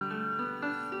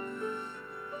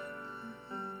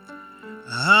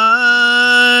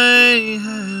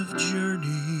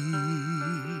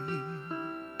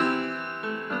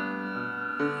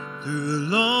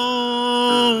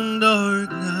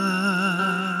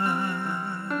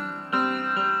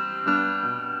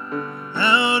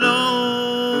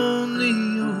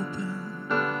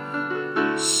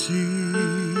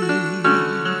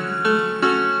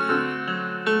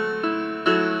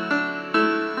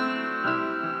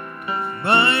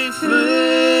by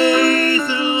faith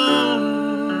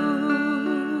alone,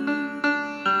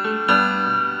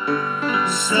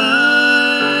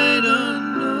 sight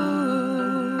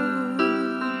unknown,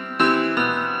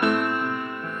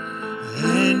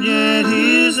 and yet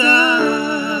His eyes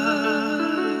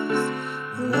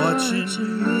are watching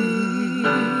me.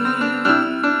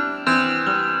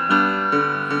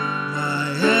 My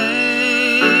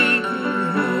anchor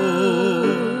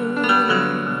holds,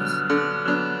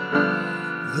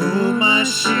 though my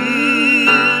ship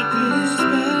is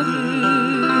battered.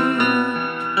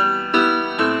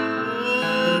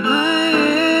 Oh, my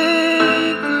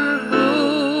anchor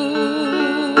holds,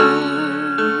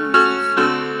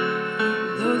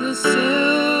 though the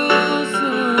sails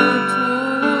are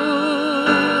torn.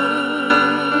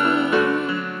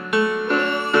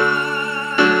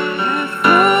 I've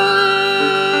fallen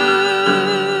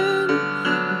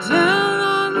down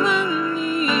on my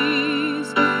knees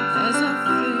as I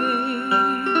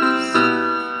face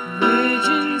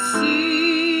raging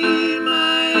sea.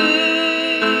 My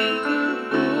anchor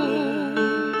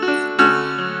holds,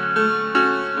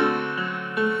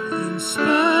 in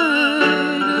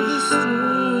spite of the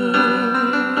storm.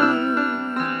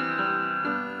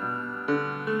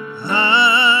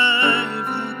 I've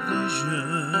had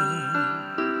vision,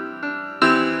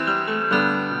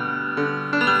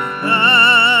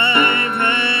 I've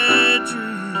had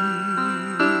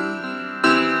dreams,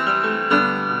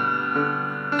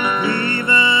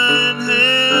 even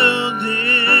held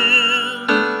them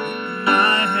in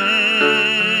my hand.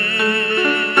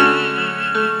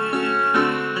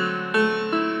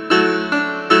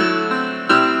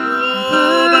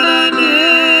 Oh, but I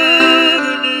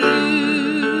never knew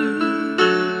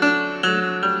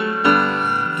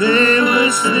they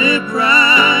would slip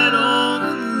right on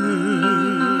through,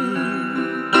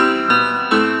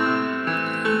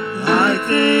 like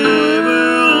they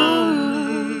were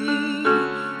only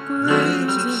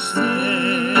grains of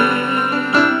sand.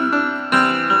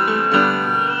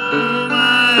 Oh,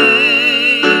 my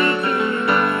anchor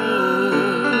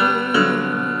holds,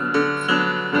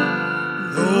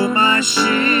 though my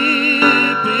ship